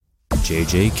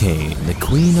JJ Kane, the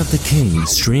Queen of the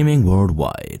Kings, streaming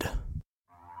worldwide.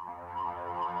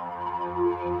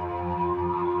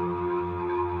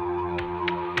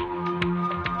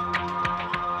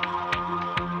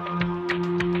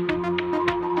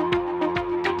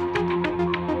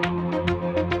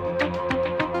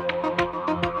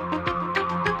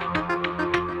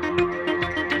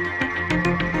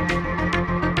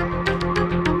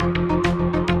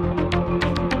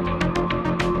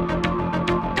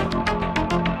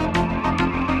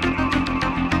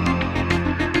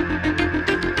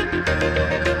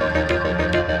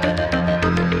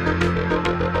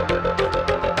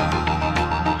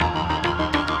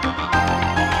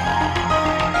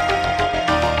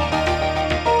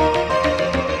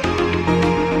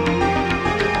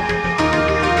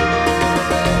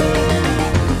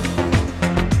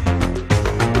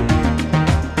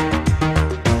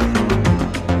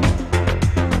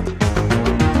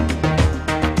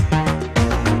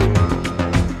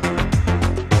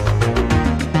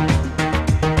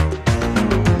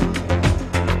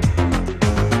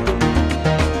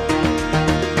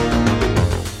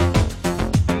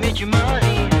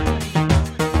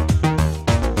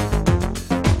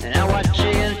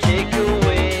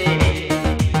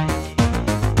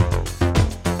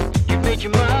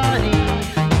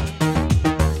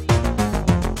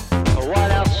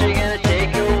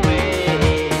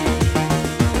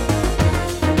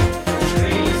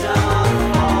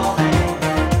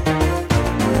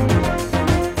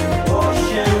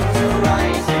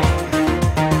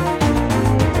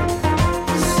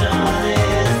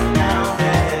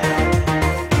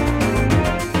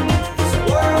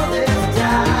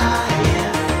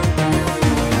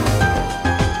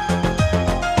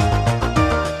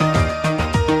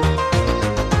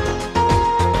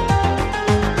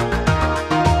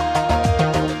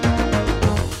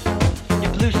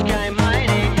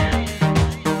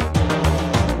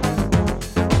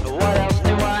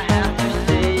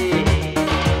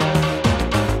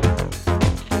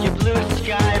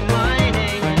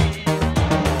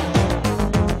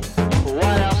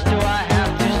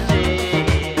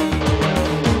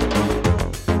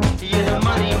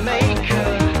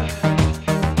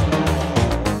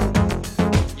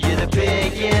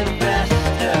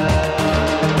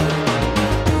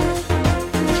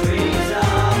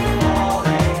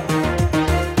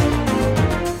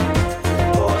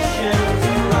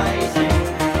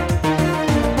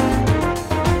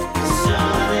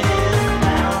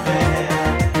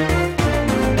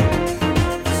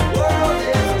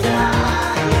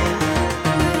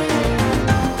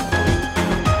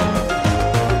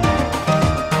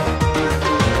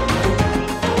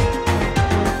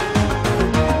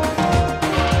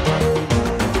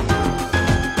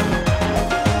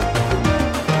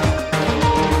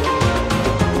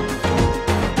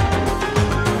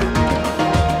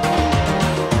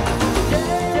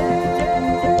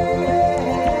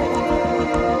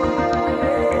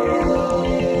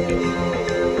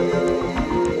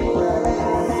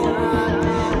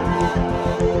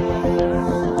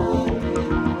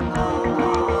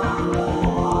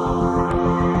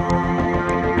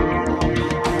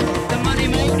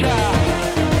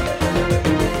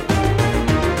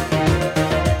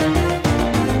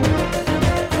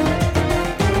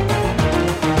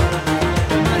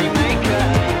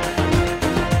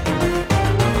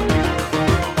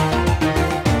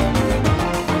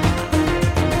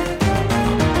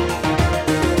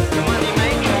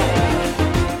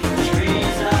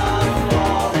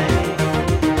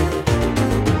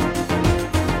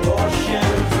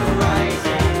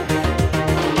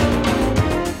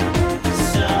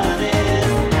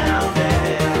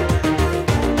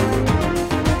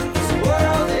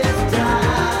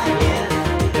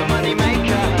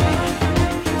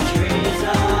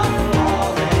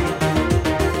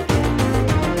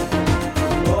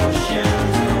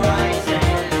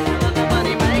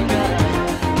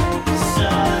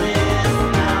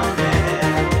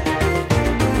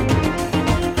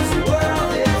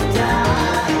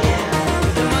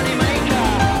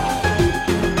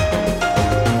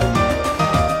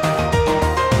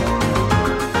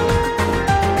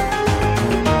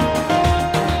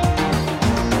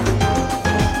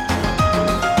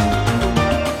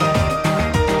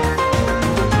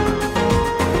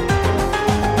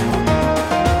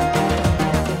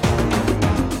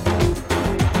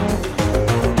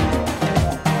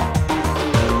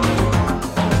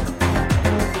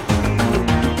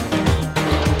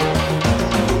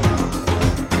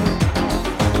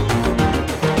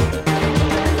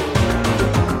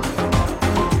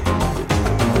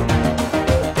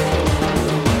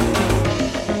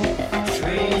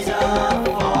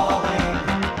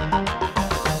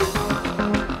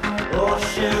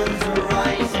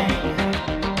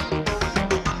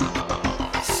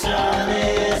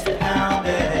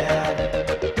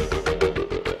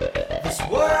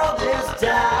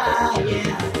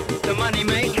 the money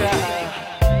maker.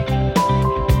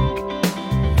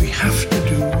 We have to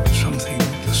do something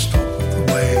to stop the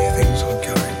way things are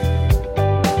going.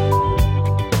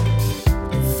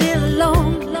 Feel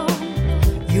alone,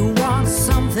 you want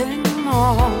something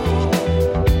more.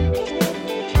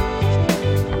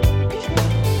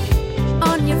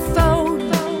 On your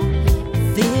phone,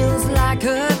 feels like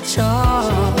a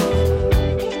chore.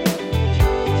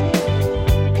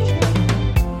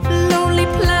 Lonely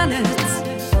planets,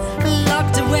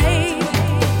 locked away.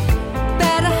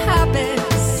 Better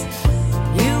habits,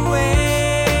 new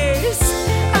ways.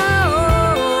 Oh,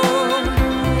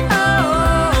 oh,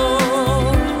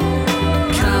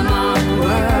 come on,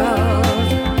 world.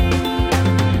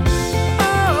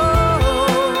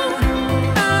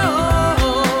 Oh,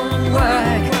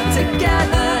 work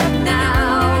together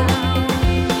now.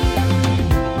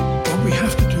 What we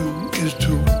have to do is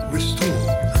to restore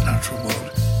the natural world,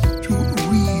 to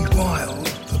rewild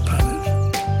the planet.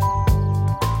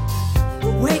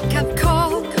 Wake up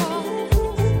call,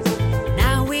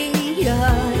 now we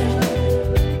yearn.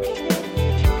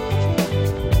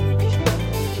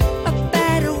 A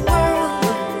better world,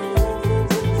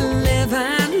 live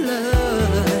and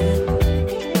learn.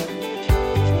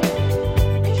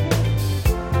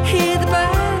 Hear the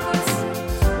birds,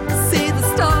 see the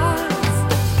stars,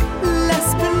 less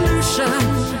pollution,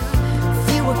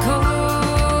 fewer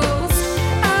calls.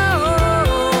 Oh,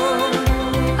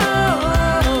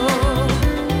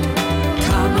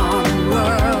 come on,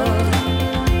 world.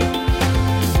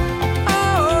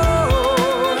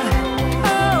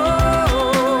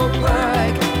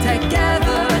 Work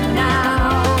together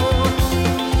now.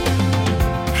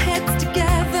 Heads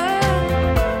together,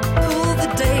 pull the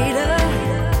data.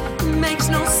 Makes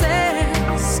no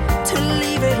sense to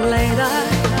leave it later.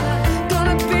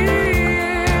 Gonna be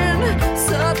in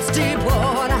such deep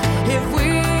water if we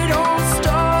don't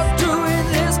start doing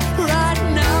this right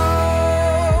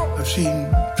now. I've seen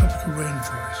tropical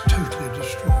rainforests totally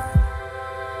destroyed,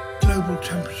 global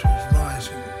temperatures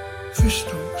rising, fish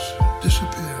stocks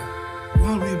disappear.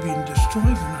 While we've been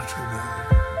destroying the natural world,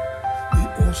 we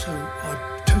also are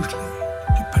totally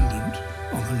dependent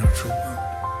on the natural world.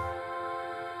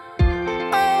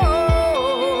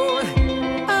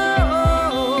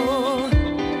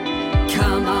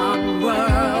 Come on,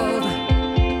 world.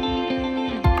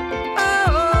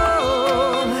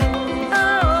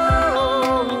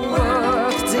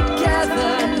 Work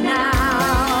together now.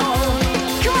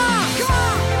 Come on,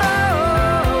 come on.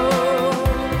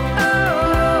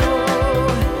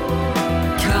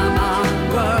 Come on,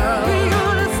 world. We're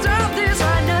gonna stop this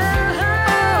right now.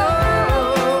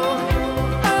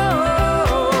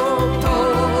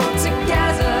 Pull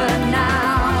together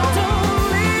now. Don't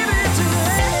leave it to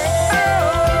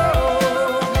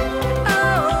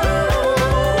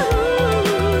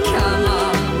come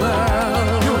on, world.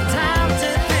 No time to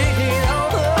think it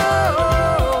over.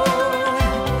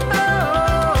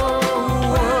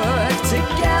 Work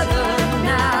together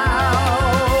now.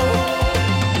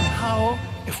 How,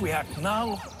 if we act now,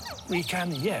 we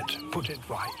can yet put it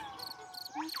right.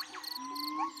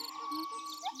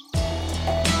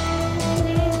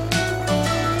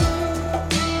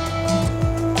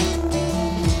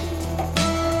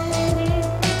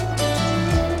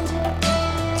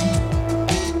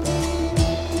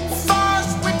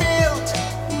 First we built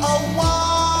a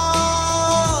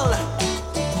wall,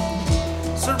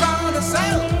 surround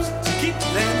ourselves to keep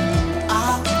them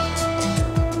out.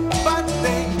 But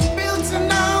they built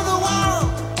another wall,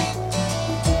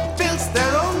 built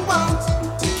their own walls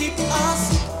to keep us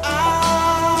out.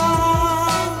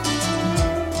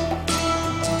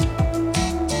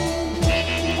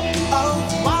 Oh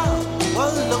wow,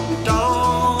 well look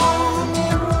down,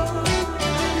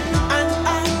 and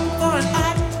eye for an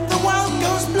eye, the world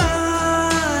goes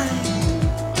blind.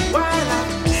 While I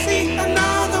see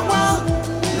another world,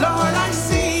 Lord, I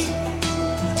see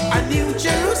a new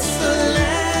Jerusalem.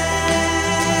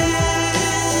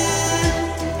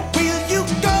 Will you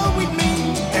go with me?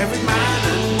 Every man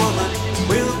and woman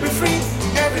will be free.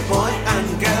 Every boy and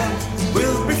girl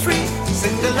will be free.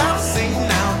 Sing the love, sing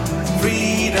now.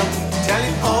 Freedom,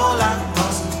 telling all of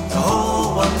us. The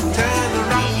whole world, turn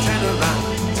around, tell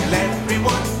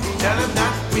everyone. Tell them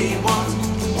that we want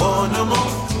war no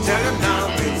more. Tell them now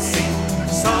we'll sing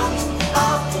songs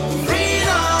of freedom.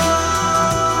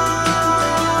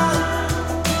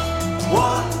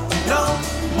 War no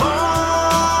more.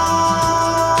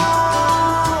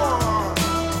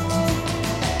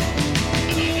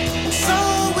 So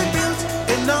we built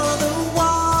another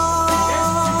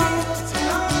wall,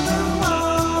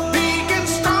 big and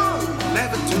strong,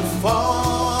 never to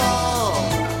fall.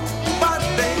 But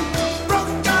they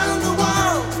broke down the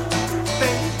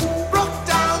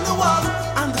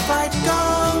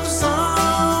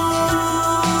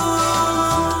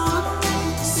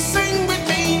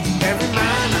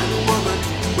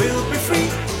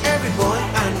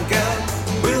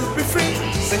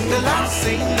sing the loud,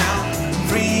 sing now.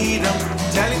 Freedom,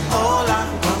 telling all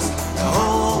across the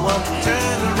whole world.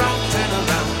 Turn around, tell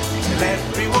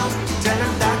everyone, tell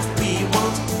them that we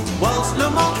want walls no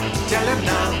more. Tell them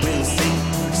now we'll sing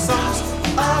songs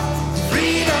of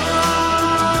freedom.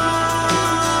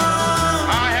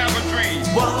 I have a dream.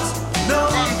 Walls no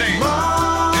One day,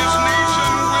 more. this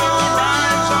nation will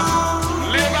rise up,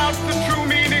 live out the true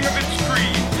meaning of its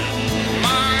creed.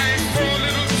 My four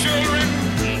little children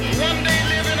one day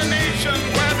live in a nation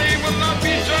where they will not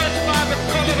be judged by the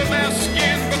color of their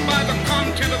skin, but by the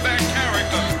content of their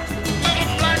character. Little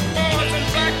black boys and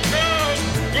black girls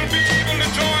will be able to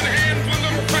join hands with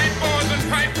little white boys and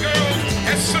white girls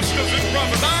as sisters and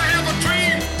brothers. I have a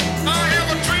dream. I have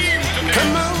a dream today.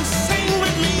 Come on, sing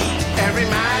with me. Every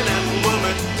man and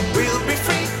woman will be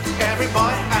free. Every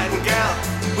boy and girl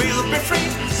will be free.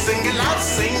 Sing it loud,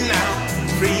 sing now.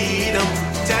 Freedom,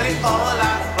 tell it all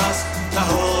across the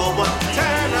whole world.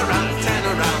 Turn around, tell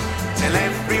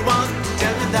everyone,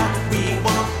 tell them that we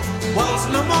want walls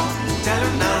no more. Tell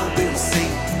them now we'll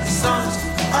sing songs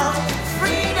of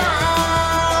freedom.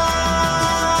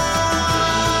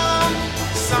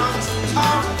 Songs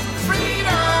of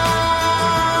freedom.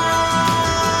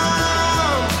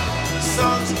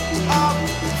 Songs of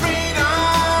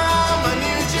freedom. A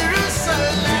new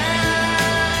Jerusalem.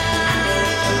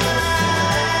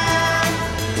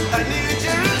 A new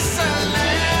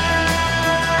Jerusalem.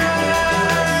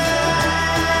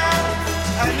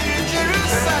 A new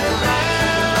Jerusalem.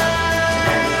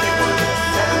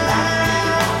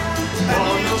 A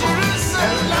new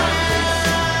Jerusalem.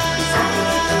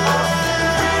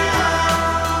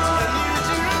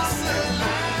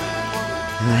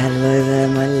 Hello there,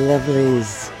 my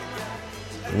lovelies.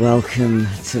 Welcome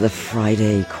to the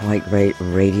Friday Quite Great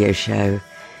radio show.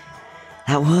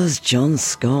 That was John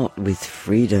Scott with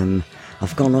Freedom.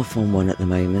 I've gone off on one at the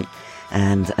moment,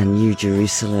 and A New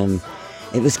Jerusalem.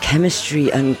 It was Chemistry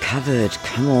Uncovered,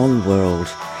 Come On World,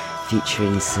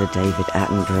 featuring Sir David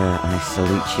Attenborough. I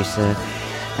salute you, sir.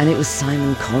 And it was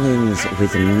Simon Collins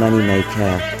with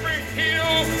Moneymaker.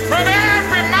 From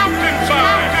every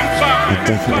mountainside, I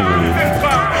definitely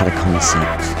had a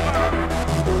concept.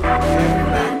 Every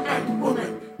man and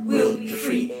woman will be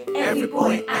free. Every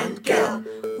boy and girl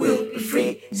will be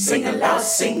free. Sing aloud,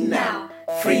 sing now.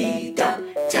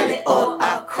 Freedom, tell it all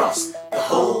across the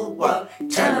whole world.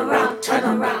 Turn around, tell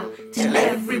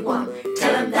everyone.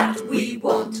 Tell them that we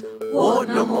want war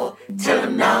no more. Tell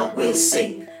them now we'll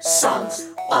sing songs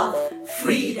of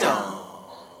freedom.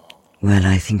 Well,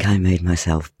 I think I made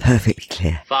myself perfectly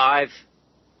clear. 5,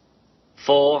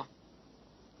 4,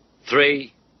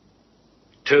 3,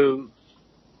 2,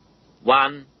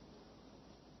 1,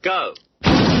 go.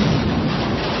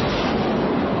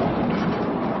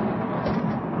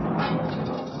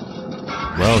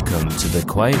 Welcome to the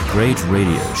Quite Great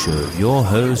Radio Show. Your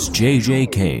host,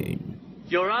 JJ Kane.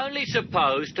 You're only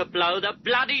supposed to blow the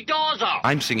bloody doors off.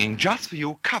 I'm singing just for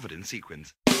you, covered in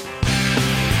sequins.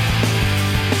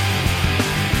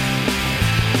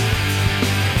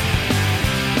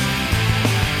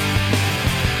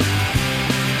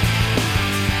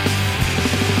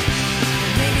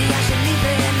 Maybe I should leave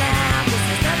it now, 'cause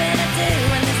there's nothing to do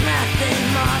and there's nothing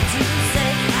more to say.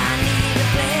 I need a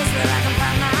place where I can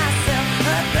find myself,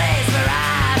 a place where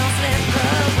I don't slip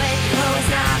away. Oh, it's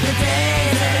not the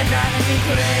days that are driving me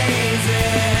crazy.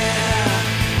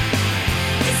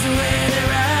 It's the way to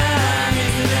run,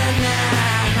 it's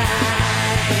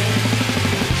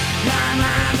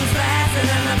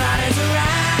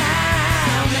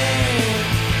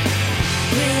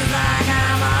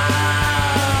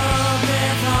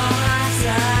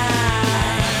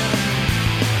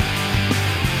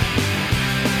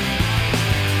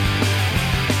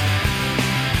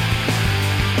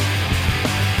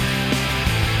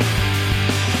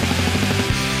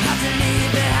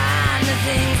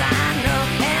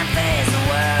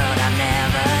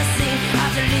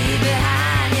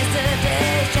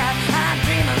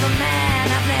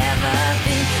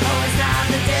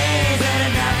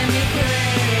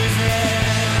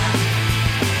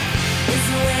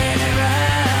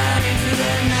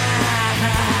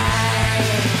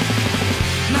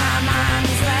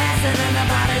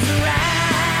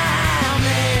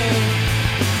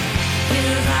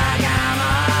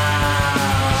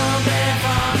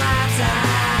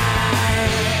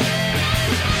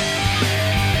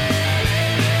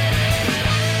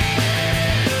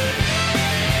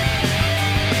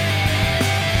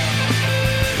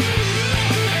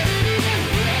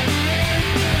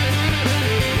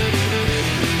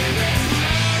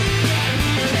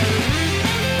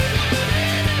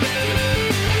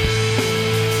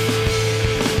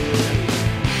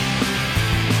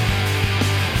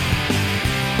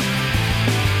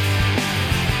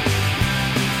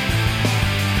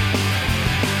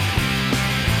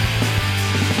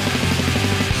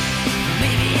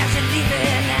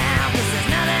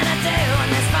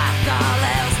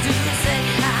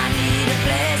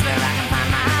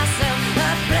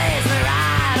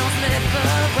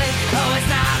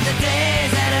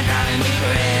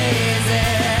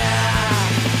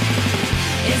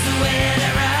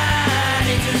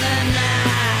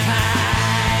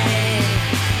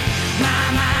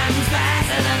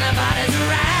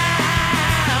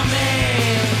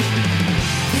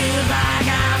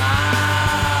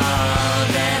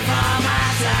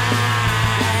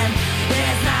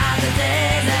the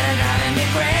days that are driving me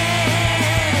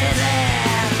crazy.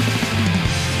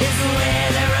 It's the way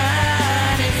they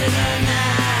run into the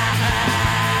night.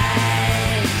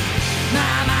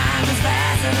 My mind is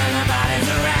faster than the bodies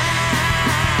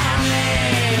around me.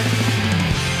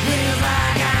 Feels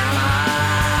like I'm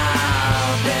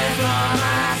all before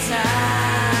my time.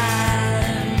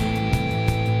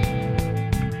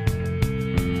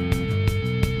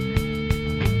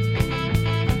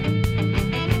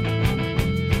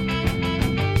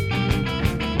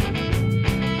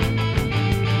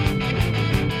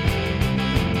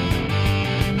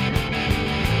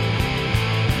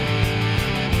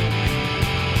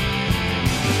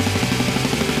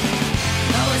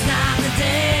 Oh, it's not the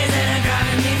days that are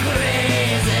driving me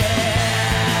crazy.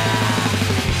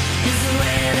 It's the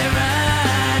way they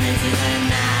run into the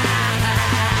night.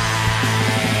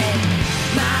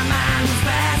 My mind is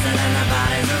faster than the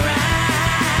bodies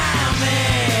around me.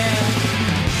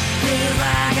 Feels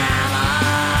like I'm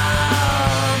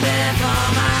all before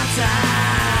my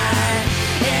time.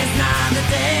 It's not the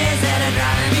days that are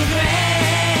driving me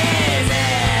crazy.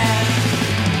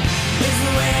 It's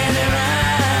the way they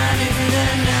run into the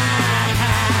night.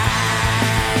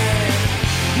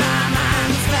 My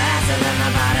mind is faster than the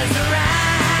bodies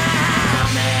around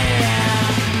me.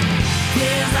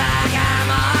 Feels like I'm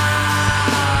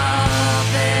all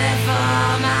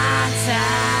before my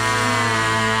time.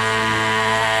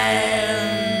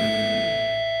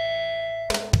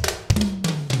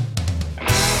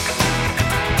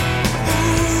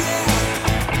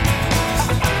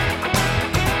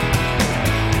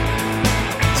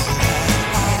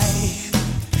 I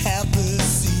have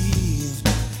perceived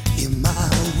in my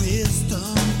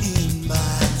wisdom, in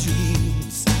my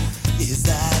dreams, is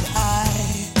that I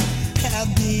have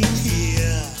been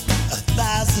here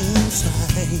 1,000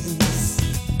 times.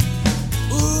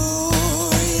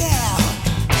 Ooh, yeah.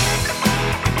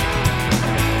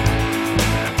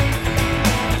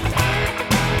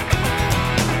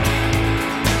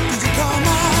 Did you call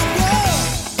my bluff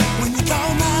when you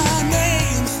call my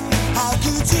name? How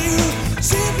could you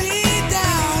shoot me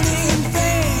down in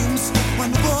flames when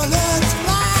the bullets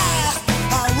fly?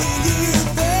 How will you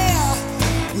fare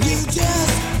when you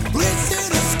just reach to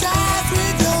the skies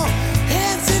with your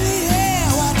hands in the air?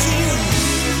 Watch you.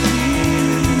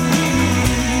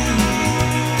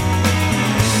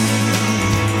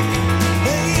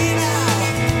 Hey now.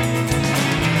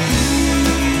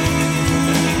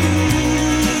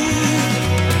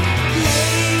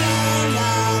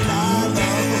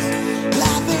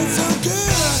 Life ain't so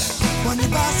good when you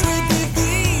boss with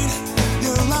defeat.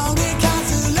 Your lonely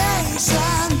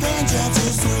consolation, vengeance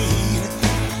is sweet.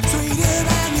 Sweeter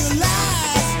than your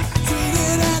lies,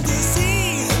 sweeter than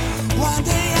deceit. One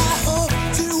day I hope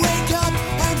to wake up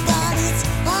and find it's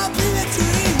all been a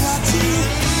dream. What you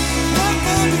want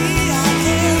from me, I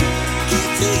can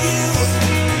give to you.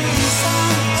 Yes,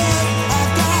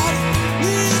 I've got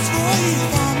news for you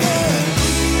from the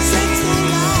central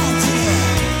line to the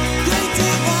great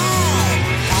divide.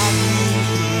 I've been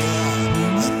here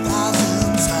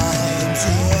 1,000 times,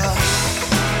 yeah.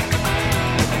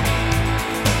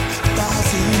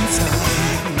 1,000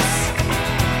 times.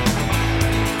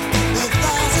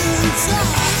 1,000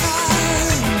 times.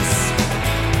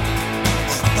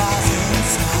 1,000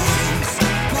 times.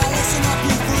 Now listen up,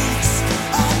 you freaks.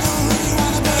 I don't really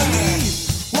wanna believe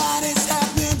what is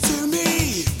happening to me.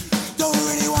 Don't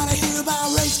really wanna hear about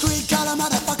race, creed, color,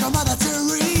 motherfucker, Mother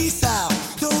Teresa.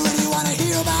 Don't really wanna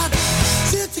hear about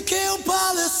shit to kill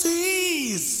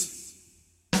policies.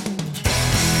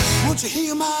 Won't you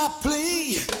hear my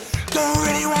plea? Don't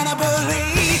really wanna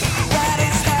believe what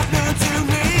is happening to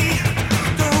me.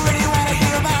 Don't really wanna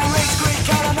hear about race, creed,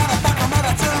 color, motherfucker,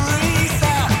 Mother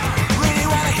Teresa. Really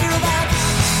wanna hear about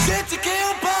shit to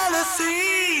kill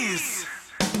policies.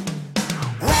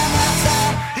 One more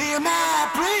time, hear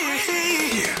my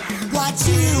plea. What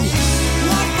you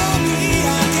want from me,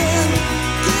 I can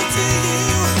give to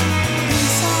you.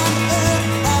 Peace on earth,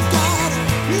 I've got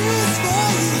news for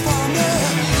you from the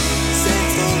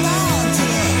central line to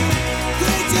the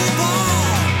great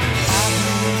divide.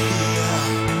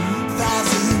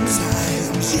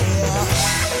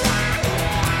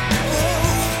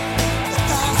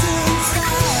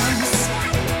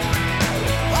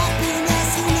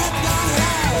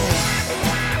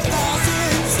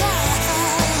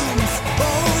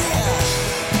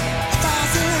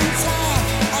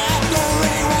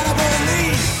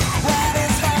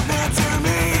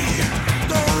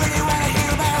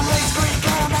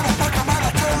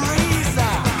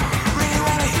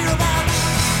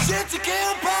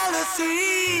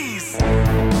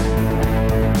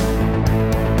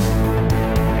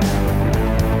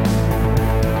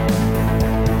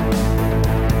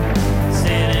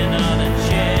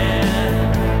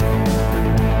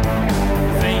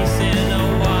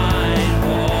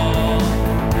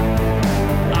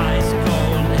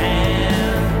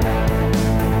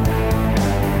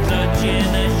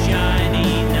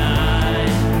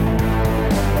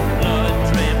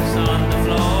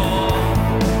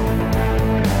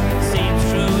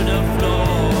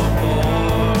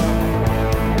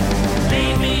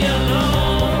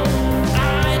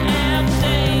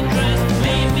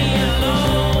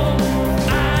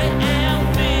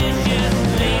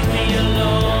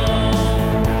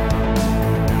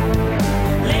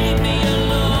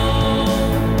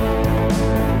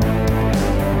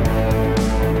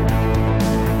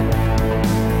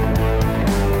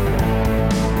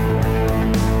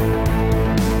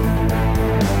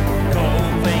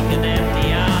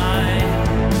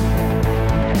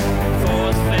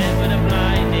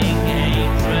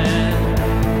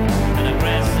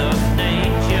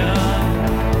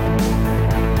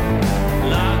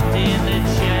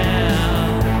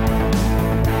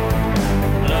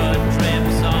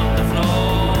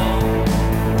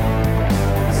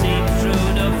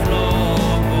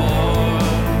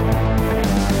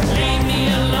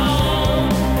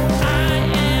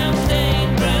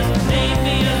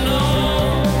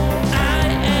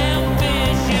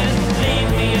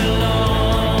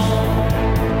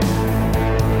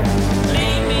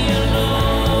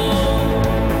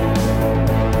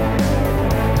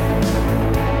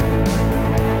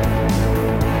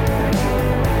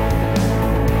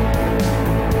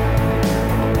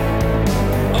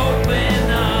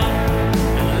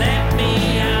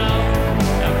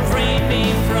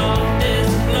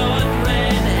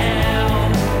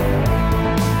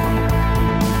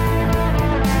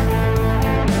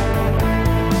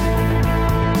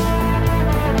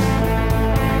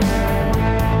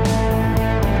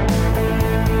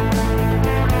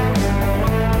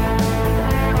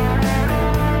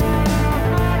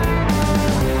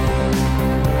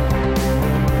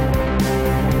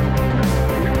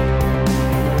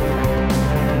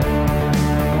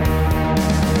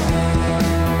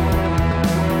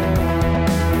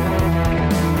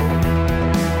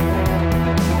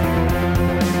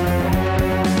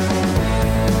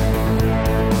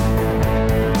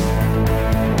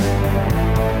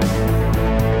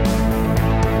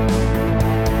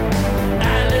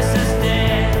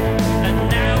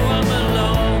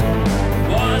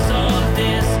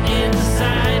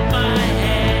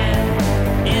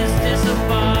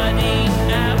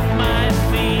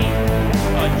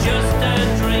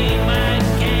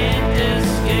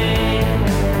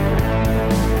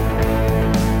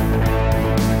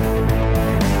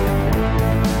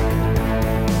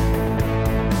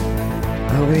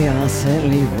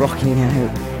 certainly rocking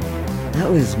out.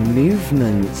 That was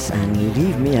Movements and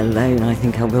Leave Me Alone, I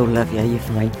Think I Will Love You, You're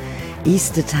Fine.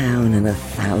 Eastertown and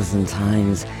 1,000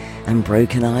 Times, and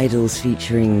Broken Idols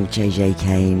featuring JJ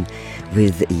Kane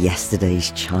with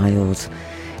Yesterday's Child.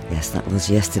 Yes, that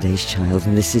was Yesterday's Child,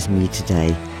 and this is me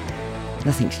today.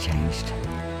 Nothing's changed.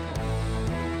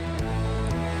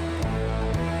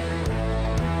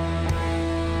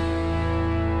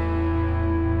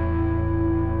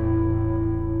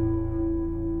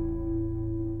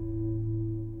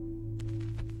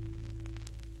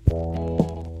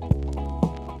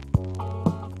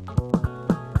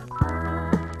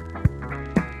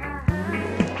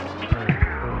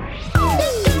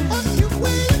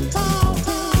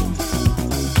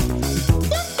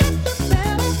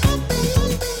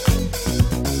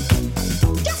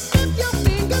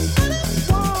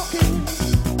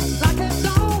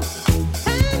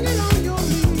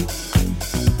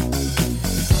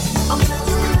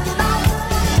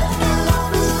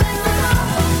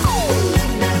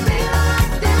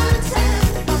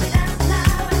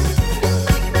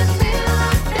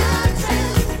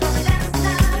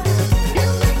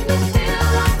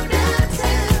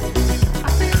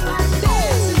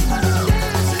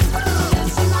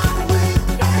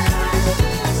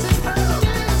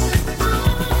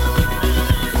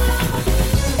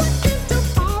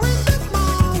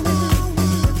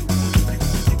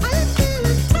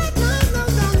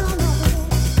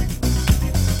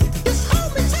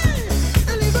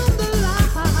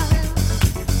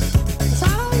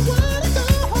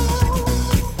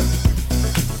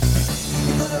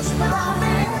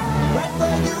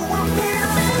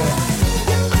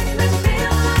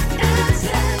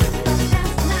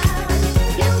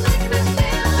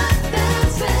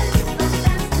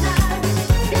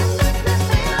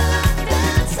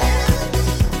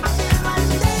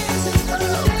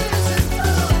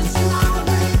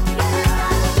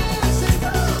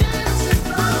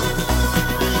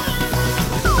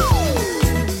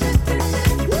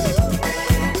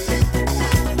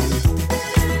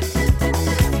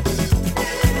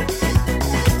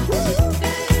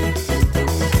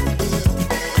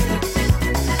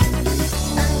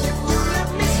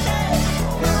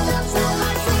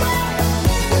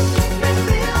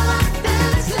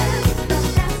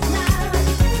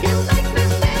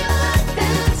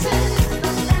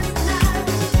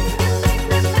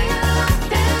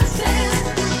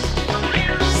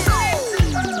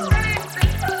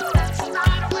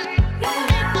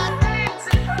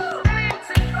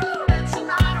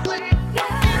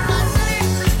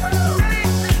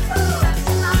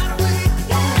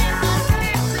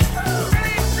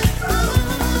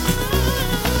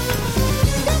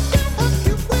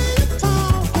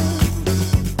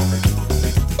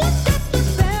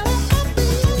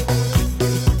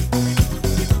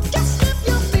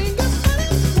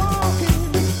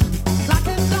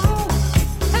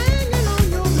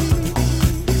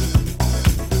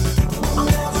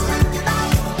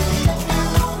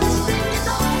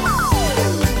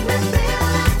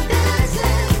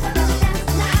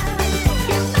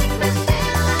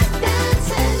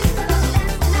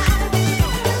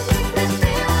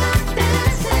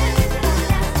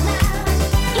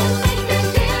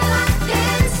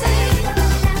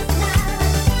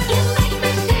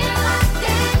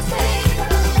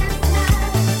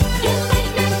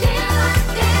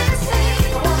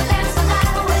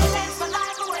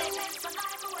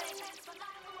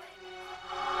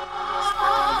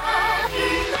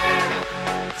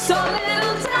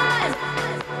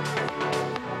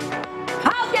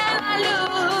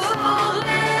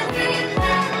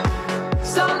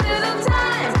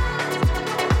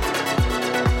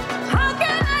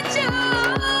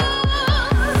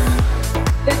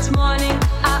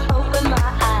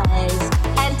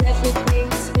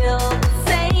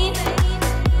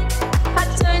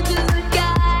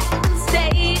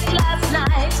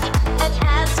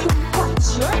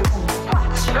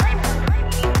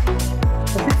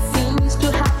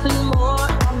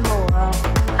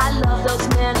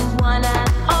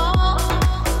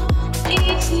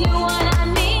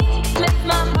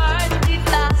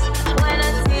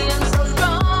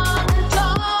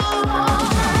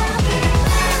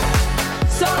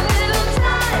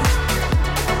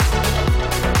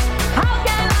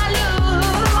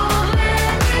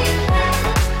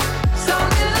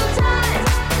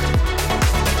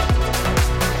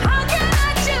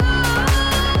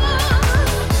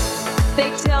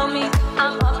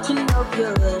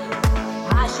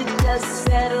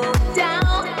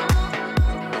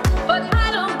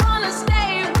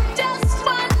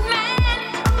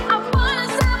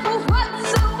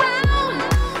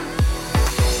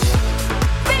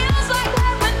 Feels like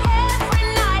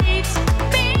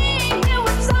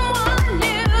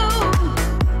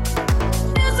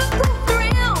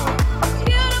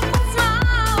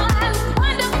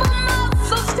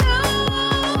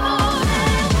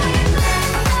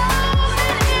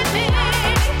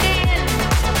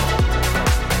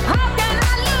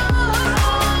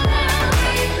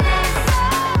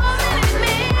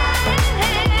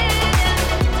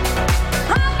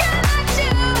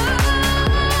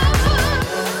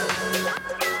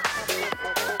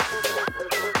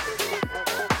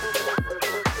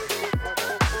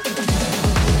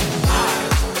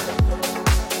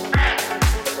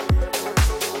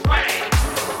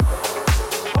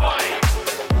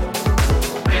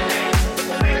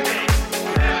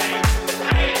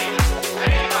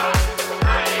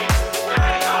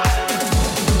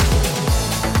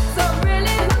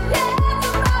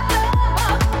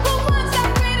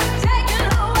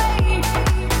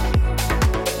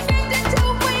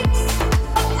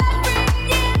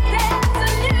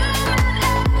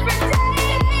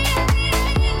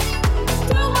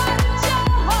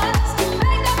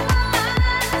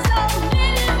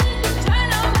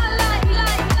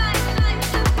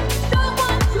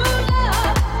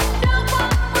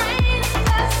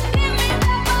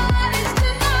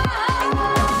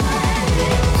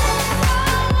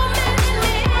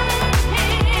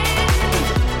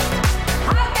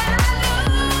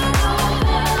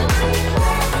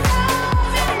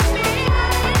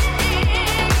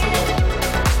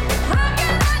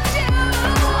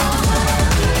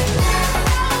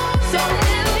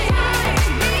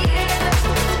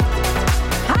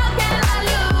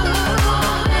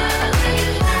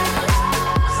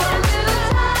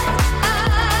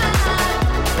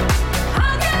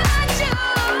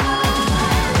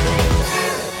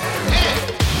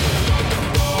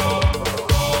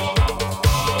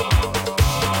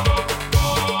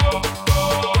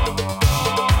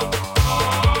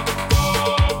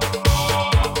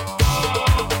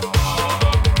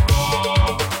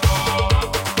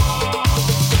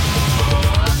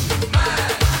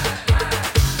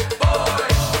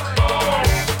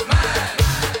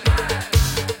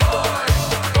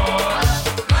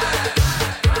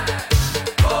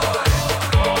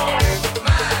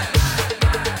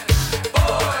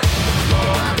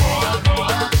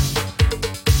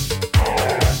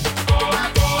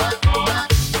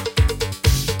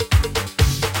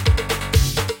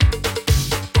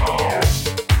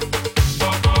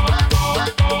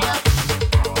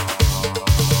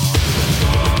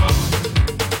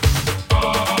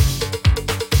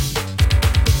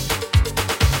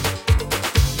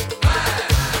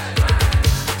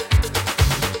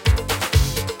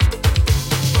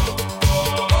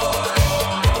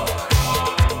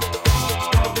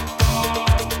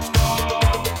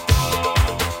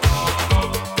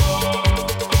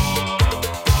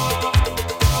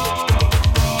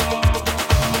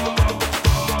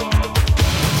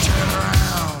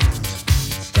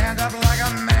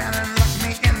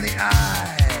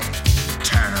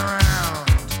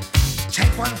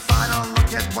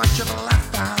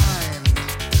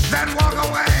walk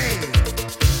away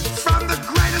from the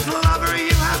greatest lover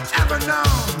you have ever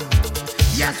known.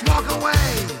 Yes, walk away.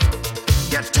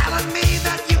 You're telling me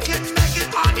that you can make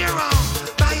it on your own,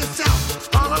 by yourself,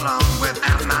 all alone,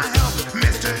 without my help.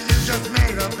 Mister, you just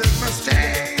made a big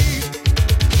mistake.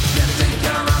 You think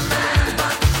you're a man,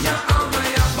 but you're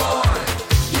only a boy.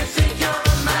 You think you're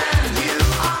a man, you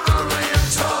are only a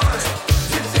toy.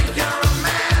 You think you're a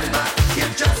man, but you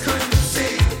just couldn't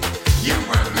see. You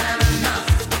weren't man enough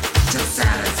to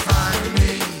satisfy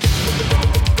me.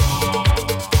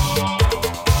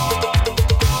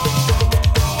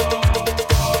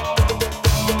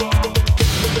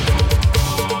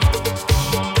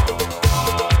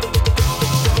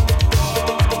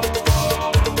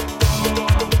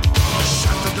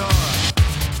 Shut the door.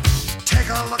 Take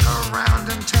a look around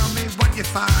and tell me what you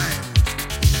find.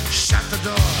 Shut the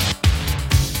door.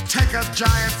 Take a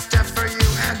giant step for you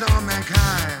and all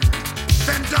mankind.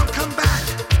 Then don't come back.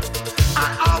 I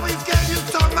always gave you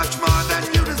so much more than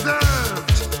you deserved.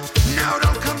 No,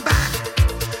 don't come back.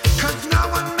 'Cause no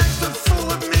one makes a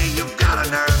fool of me. You've got a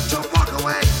nerve to walk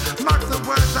away. Mark the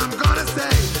words I'm gonna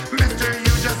say. Mister,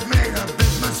 you just made a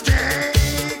big mistake.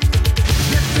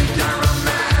 You think you're a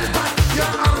man, but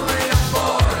you're only a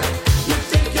boy. You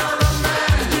think you're a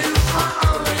man, you are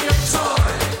only a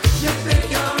toy. You think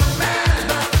you're a man,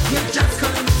 but you just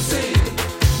couldn't see.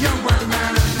 You weren't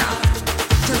man enough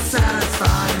to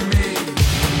satisfy me.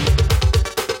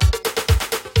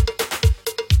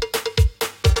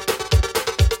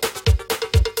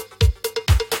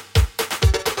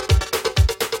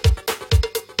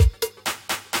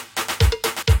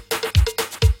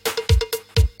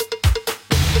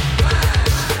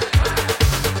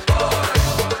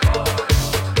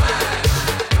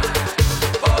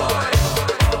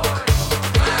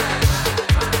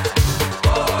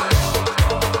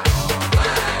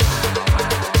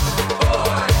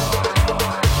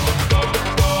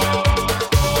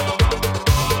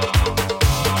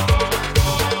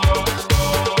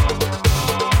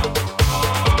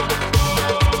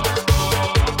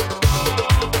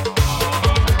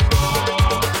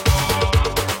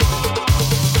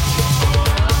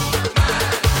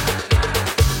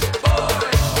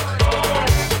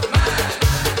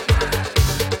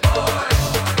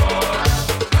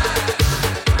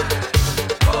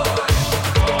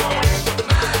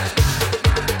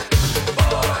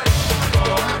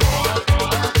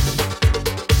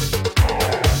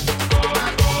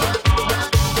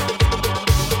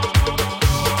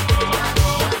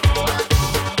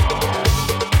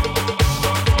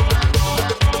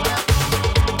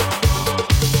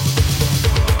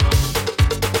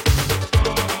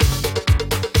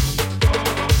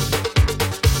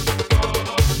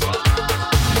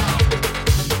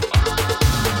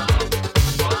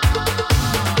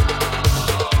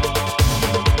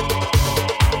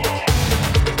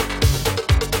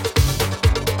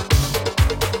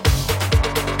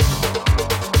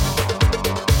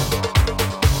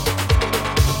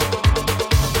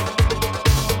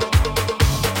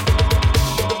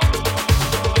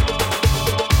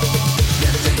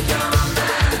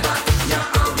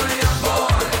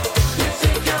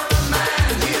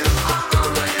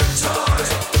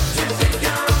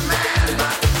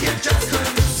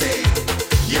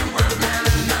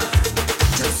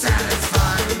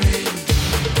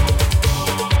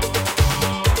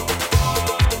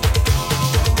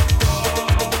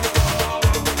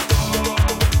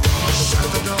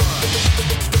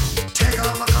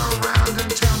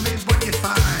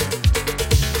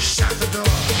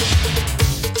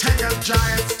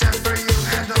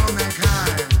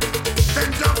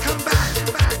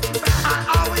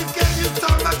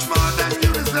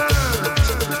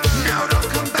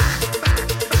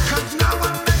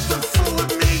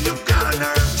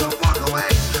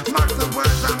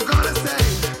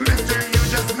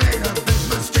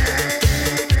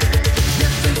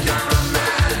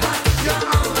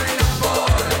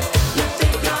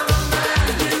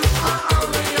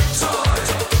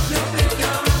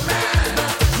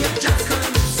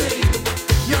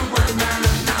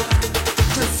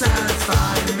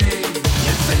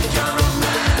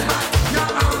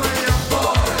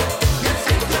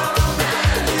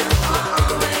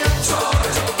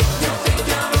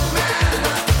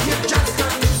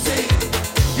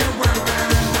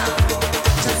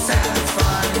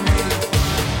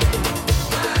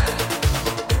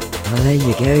 Well, there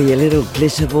you go, your little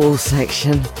glitter ball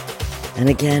section. And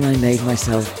again, I made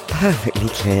myself perfectly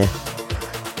clear.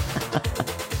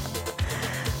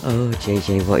 Oh,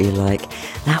 JJ, what you like?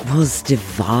 That was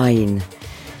Devine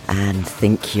and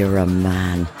Think You're a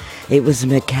Man. It was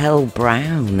Miquel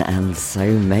Brown and So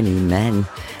Many Men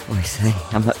voice, eh?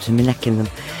 I'm up to my neck in them.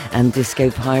 And Disco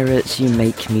Pirates, you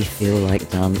make me feel like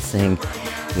dancing.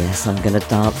 Yes, I'm gonna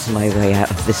dance my way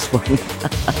out of this one.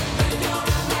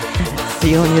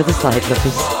 See you on the other side,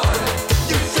 lovelies.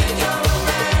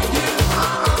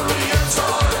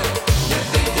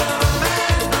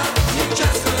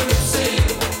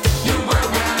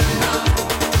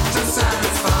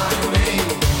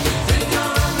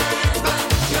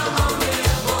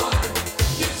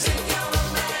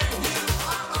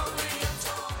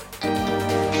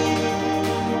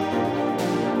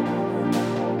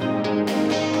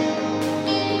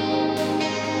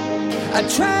 I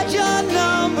tried your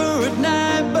number at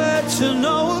night, but you're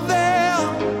nowhere there.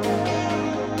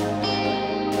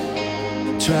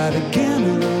 Tried again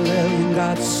at 11,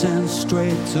 got sent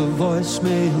straight to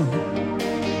voicemail.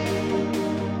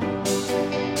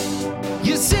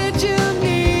 You said you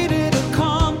needed a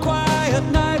calm, quiet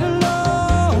night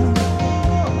alone,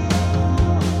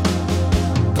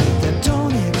 but that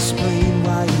don't explain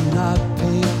why you're not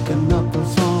picking up the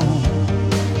phone.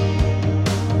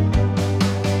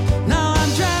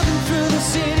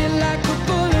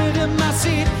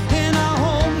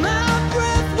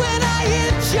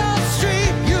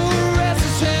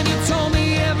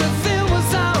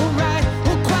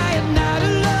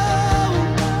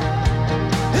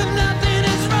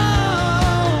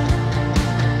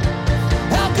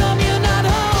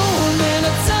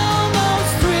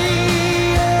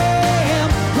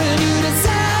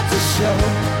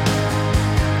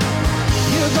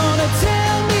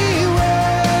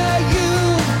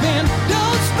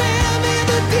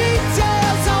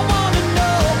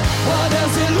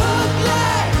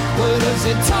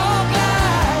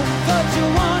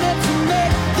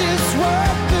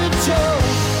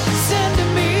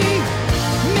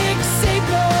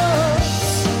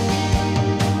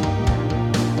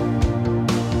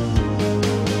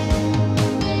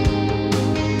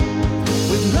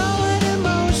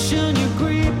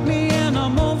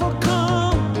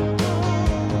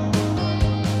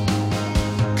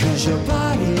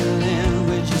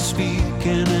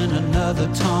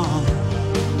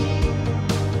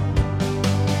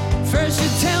 First you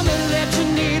tell me that you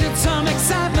needed some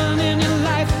excitement in your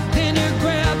life, then you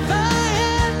grab the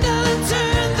handle and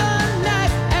turn the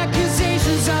knife.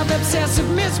 Accusations of obsessive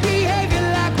misbehavior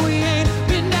like we ain't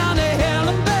been down to hell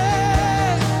and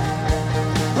back.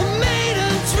 Made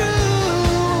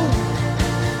untrue.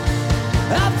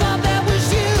 I thought that was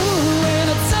you, and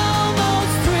it's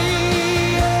almost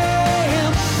 3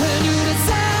 a.m. when you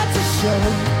decide to show.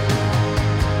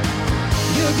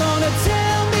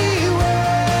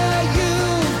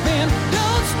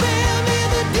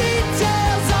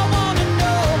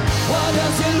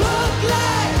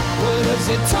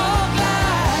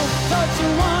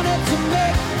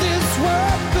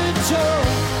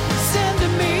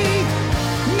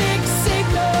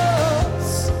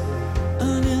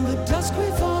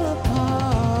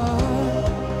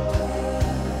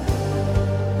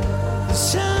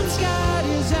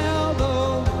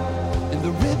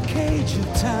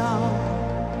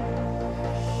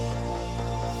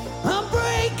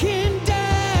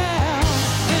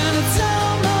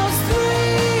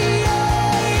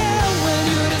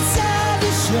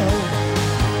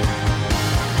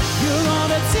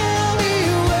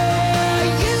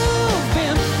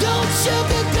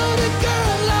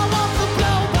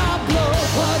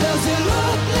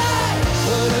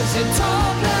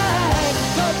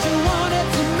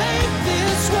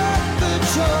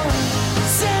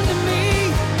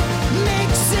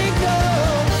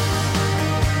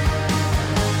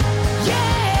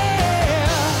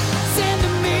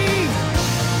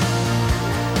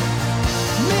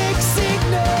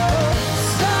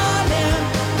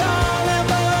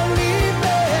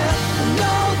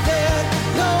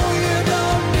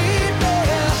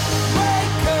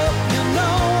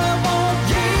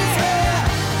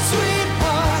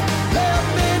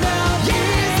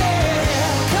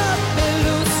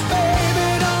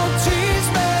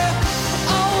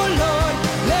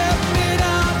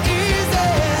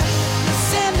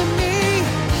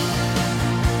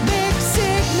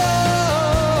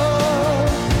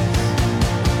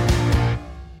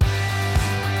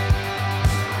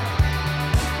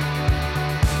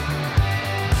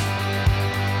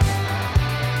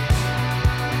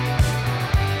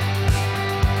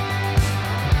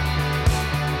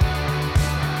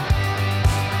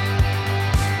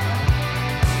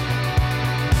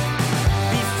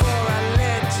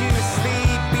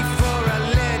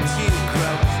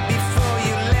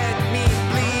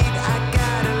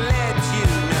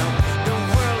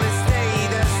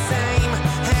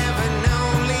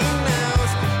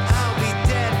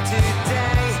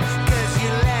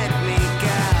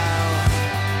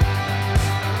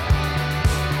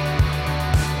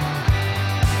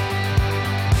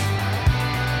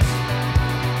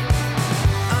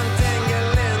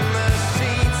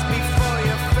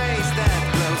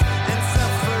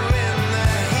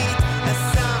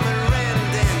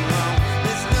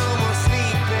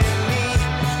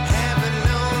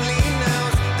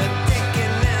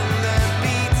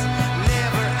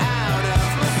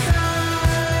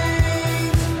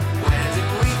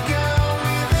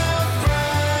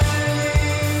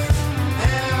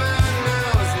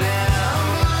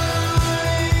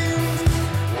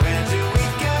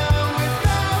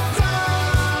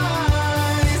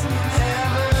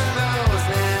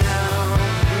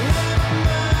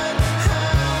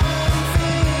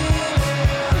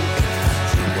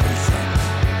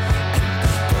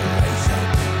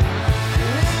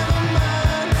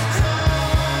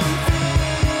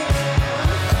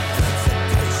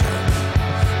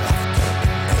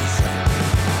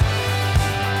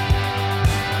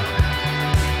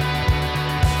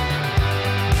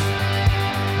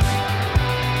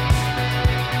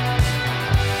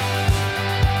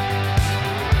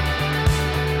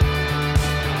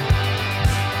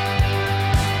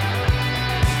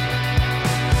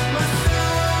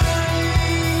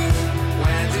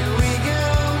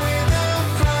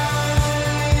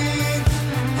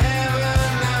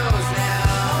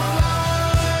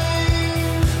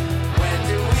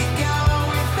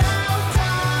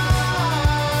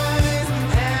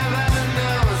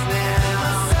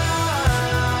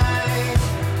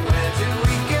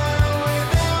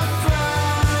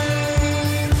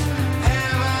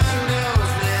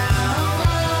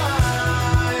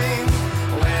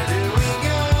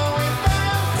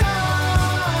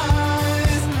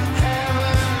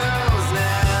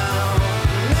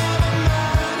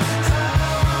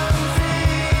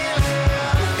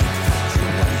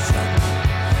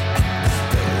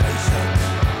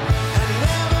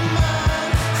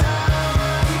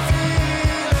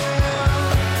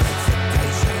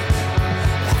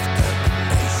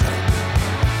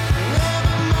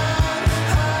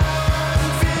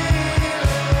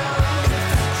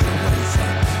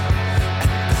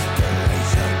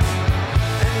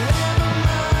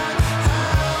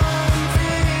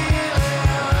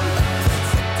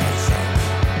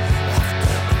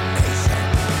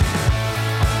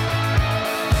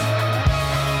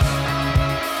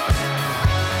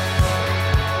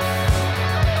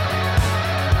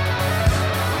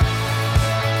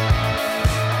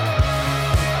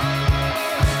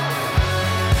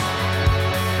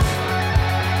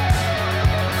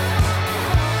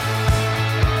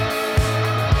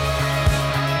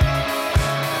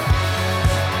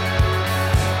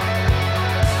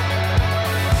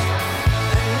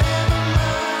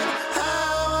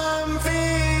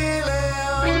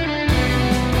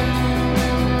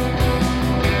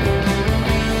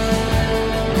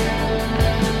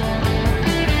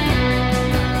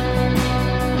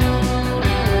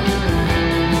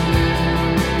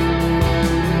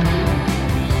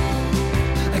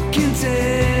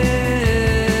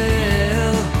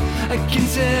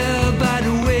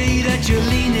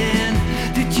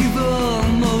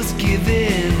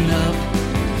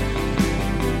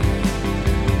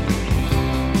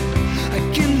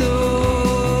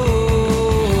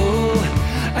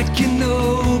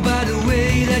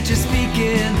 that you're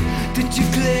speaking, that you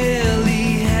clearly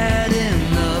had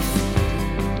enough.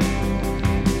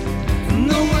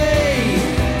 No way,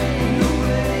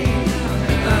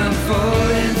 I'm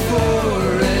falling for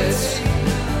it.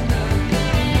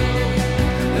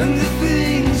 And the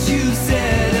things you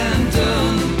said and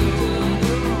done,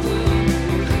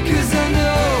 'cause I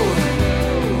know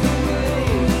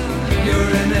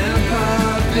you're an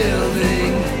empire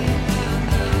building.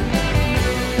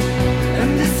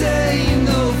 And this ain't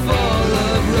no fall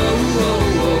of road,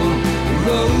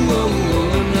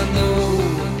 I know.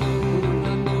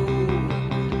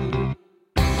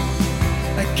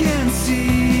 I can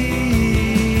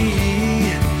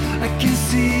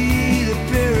see the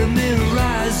pyramid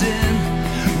rising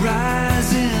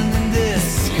in this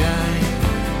sky.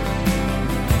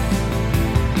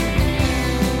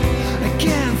 I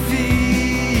can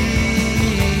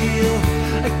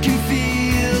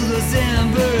feel those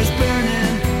embers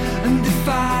burning and the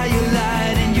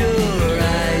firelight in your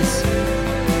eyes.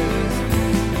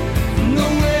 No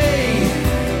way,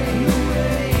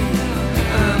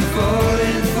 I'm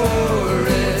falling for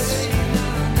it.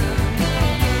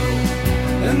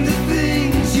 And the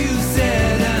things you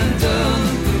said and done,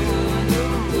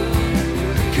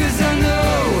 'cause I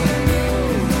know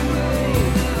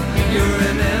you're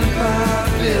an empire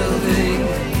building.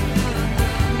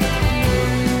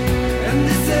 And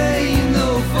this ain't no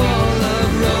fall of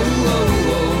road,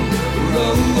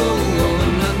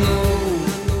 I know.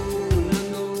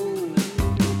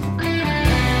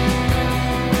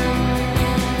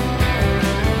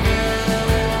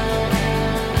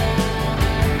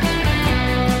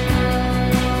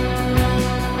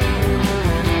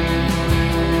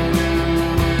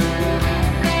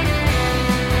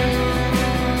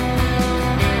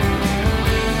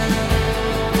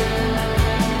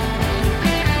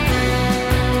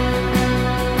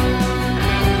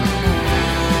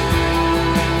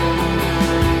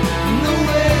 No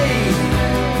way,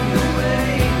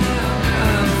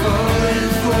 I'm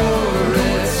falling for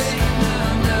it.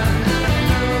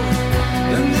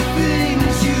 And the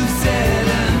things you said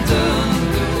and done,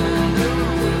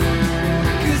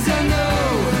 'cause I know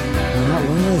That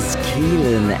was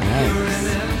Keelan X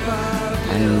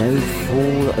and No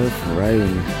Fall of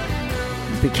Rome,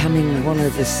 becoming one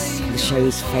of the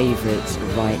show's favourites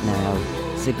right now.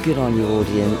 So good on you,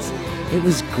 audience. It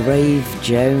was Grave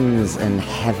Jones and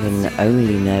Heaven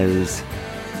Only Knows,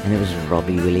 and it was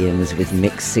Robbie Williams with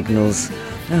Mixed Signals.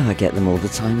 Oh, I get them all the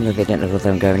time. Love it. Don't know whether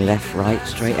I'm going left, right,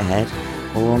 straight ahead,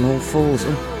 or on all fours.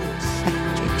 Oh,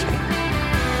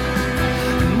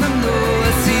 I know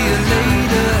I'll see you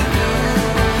later.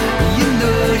 You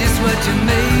know just what you're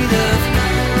made of.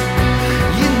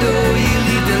 You know you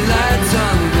leave the lights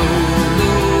on low.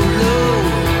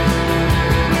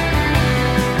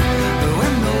 Oh, I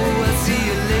know I'll see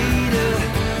you later.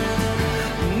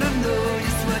 And I know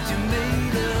just what you're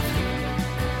made of.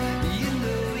 You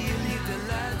know you leave the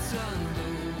lights on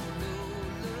low.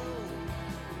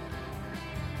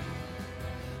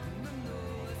 And I know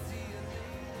I'll see you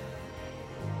later.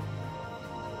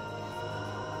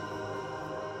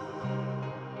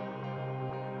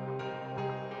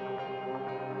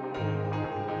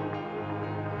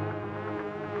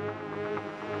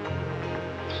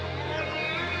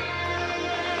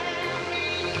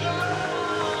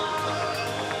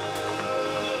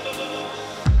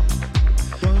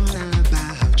 What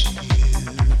about you?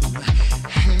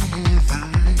 Have I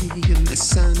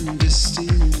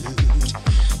misunderstood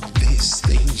these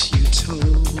things you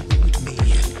told me?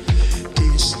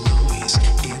 This noise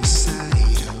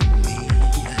inside of me.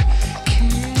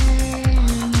 Can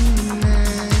let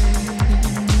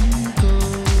go?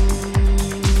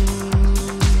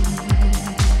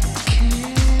 Can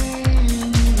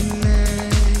let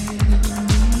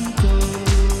go?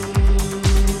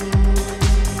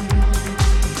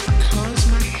 'Cause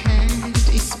my head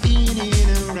is spinning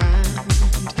around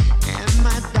and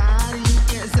my body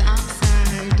is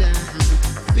upside down.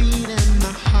 Feet and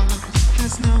my heart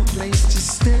has no place to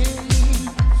stay.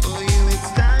 For you, it's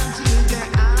time to get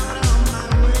out of my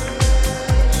way.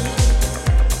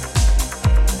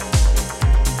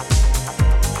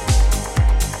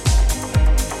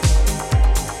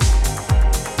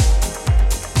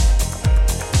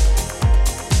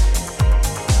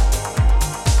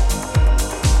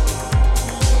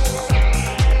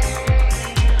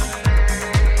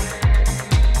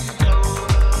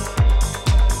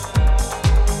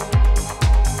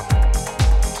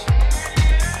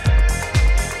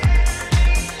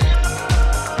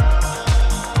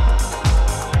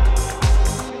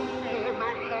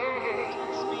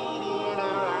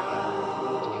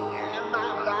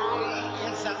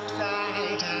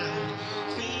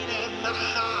 but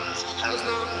heart has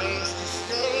no place to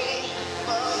stay.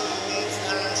 But it's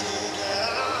time to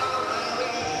get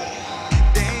away.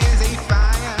 There's a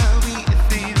fire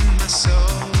within my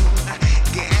soul,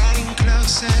 getting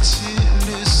closer to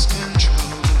lose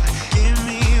control. Give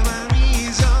me one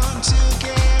reason to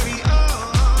carry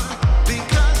on.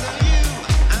 Because of you,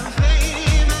 I'm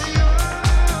fading my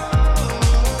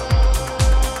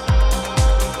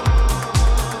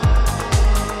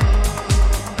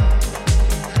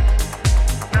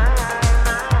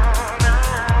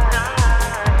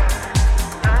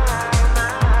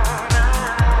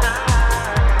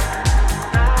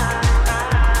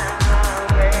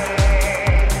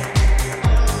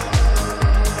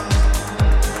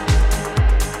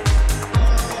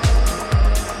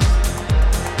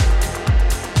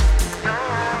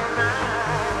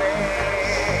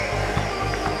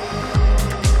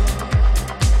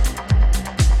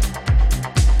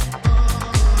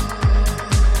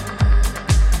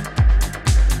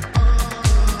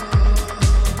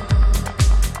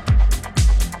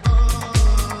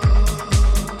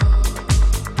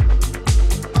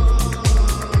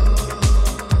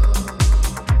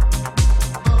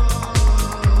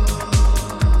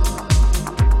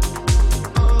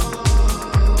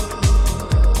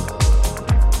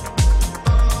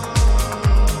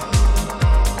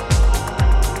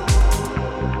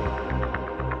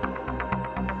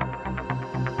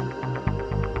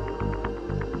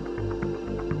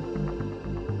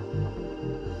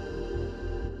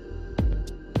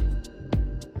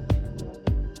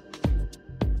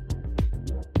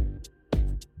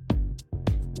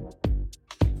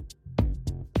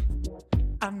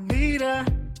I need a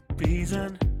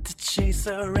reason to chase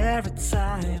her every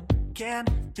time. Can't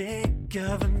think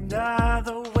of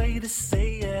another way to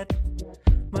say it.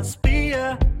 Must be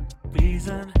a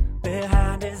reason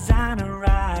behind designer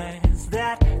eyes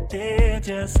that they're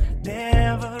just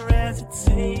never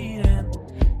hesitating.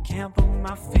 Can't put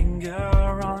my finger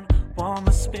on what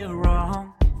must be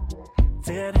wrong.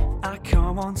 Did I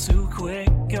come on too quick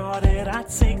or did I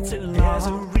take too long? There's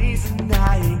a reason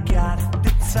I ain't got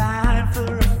the time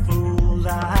for a fool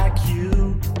like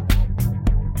you.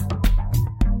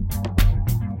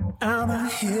 I'm a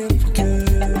hip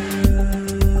girl,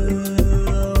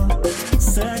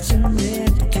 such a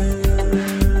hip girl.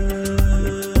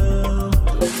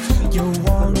 You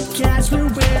wanna catch me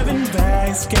wearing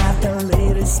bags, got the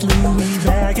latest Louis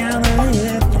bag. I'm a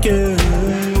hip girl.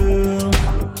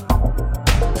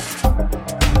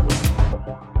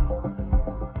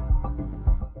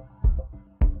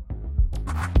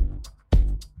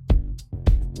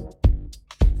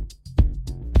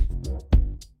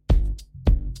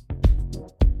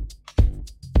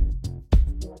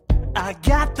 I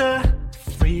got the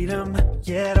freedom,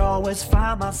 yet always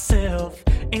find myself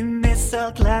in this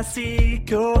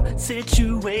classical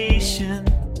situation.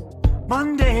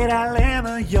 Monday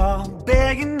dilemma, you're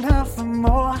begging her for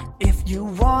more. If you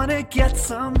wanna get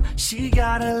some, she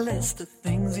got a list of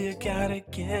things you gotta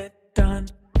get done.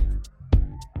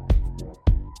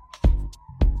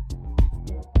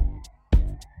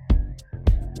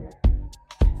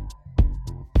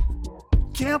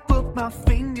 Can't put my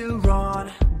finger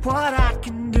on what I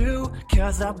can do,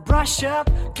 'cause I brush up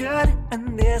good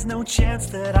and there's no chance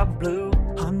that I blew.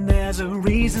 And there's a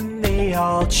reason they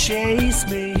all chase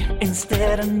me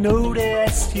instead of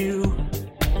notice you.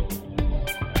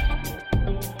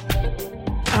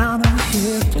 I'm a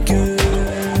hip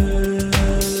girl,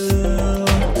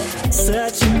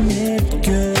 such a hip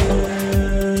girl.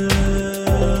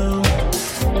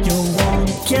 You won't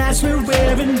catch me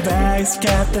wearing bags,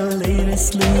 got the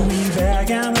latest Louis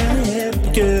bag. I'm a hip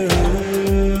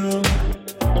girl,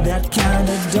 that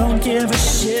kinda don't give a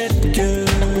shit girl,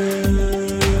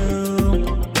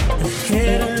 a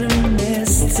hit and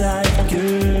miss type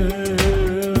girl.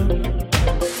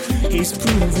 He's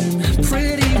proven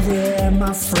pretty rare,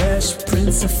 my fresh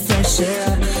prince of fresh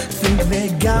air. Think they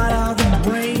got all the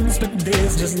brains, but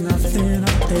there's just nothing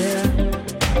up there.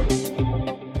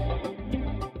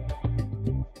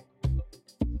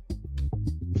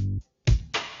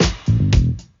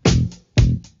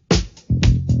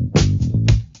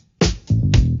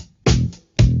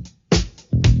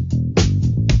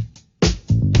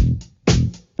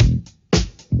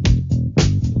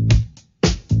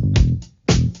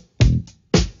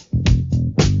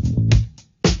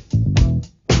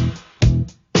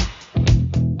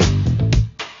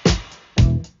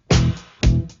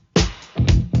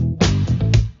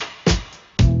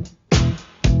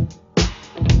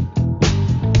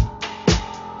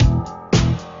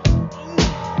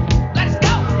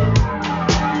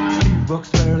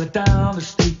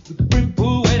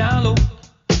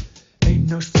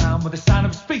 sound with the sound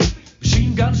of speed.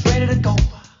 Machine guns ready to go.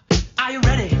 Are you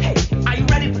ready? Hey, are you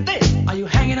ready for this? Are you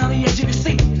hanging on the edge of your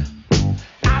seat?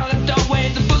 Out of the doorway,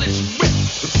 the bullets rip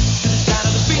to the sound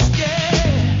of the beat.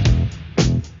 Yeah.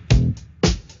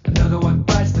 Another one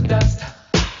bites the dust.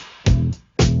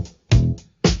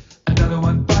 Another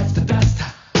one bites the dust.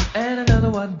 And another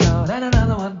one gone. And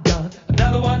another one gone.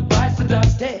 Another one bites the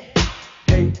dust. Hey,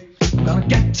 hey, I'm gonna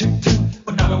get you too.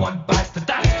 Another one bites the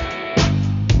dust.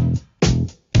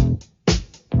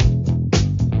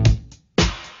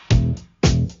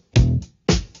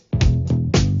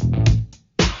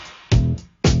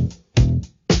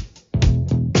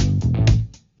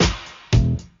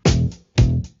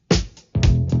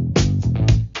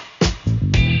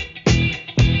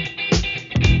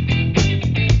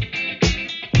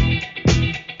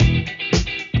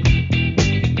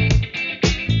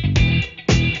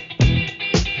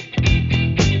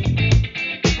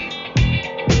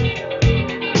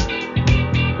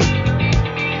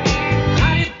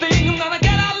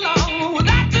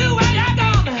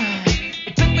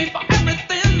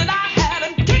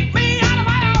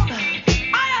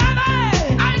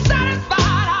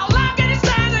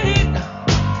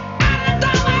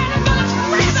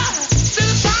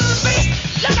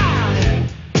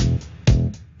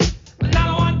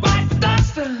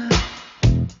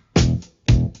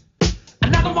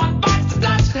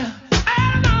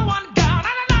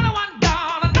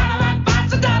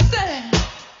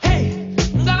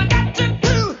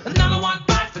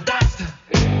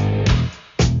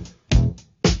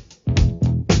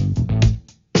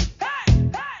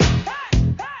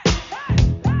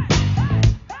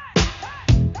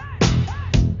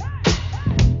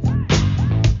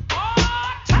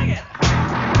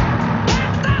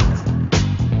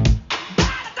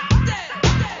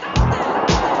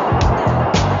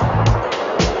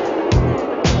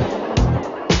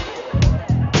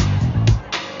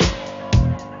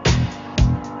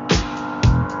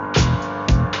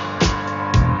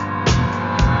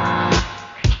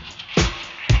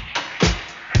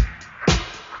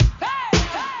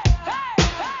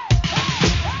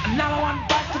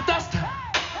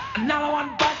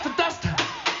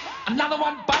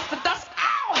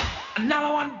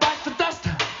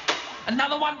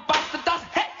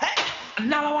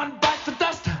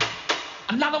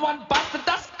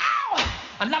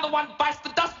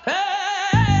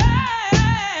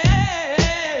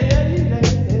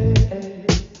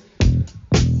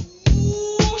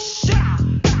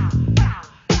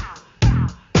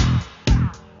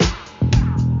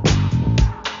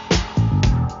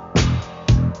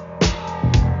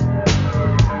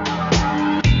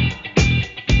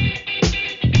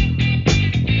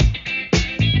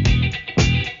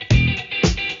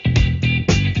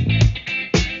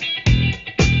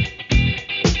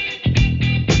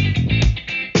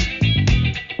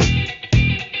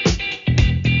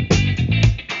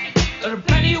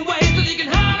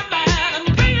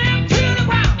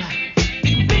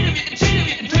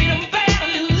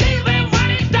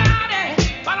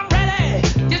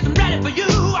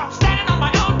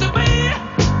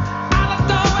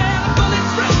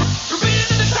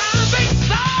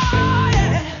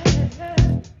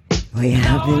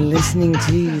 Listening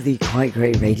to the Quite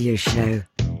Great Radio Show.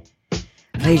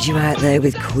 Played you out there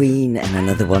with Queen and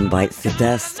Another One Bites the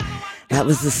Dust. That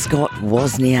was the Scott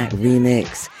Wozniak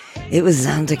remix. It was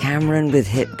Xander Cameron with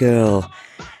Hit Girl.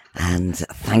 And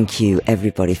thank you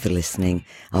everybody for listening.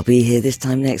 I'll be here this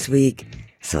time next week,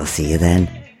 so I'll see you then.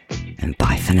 And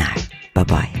bye for now. Bye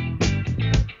bye.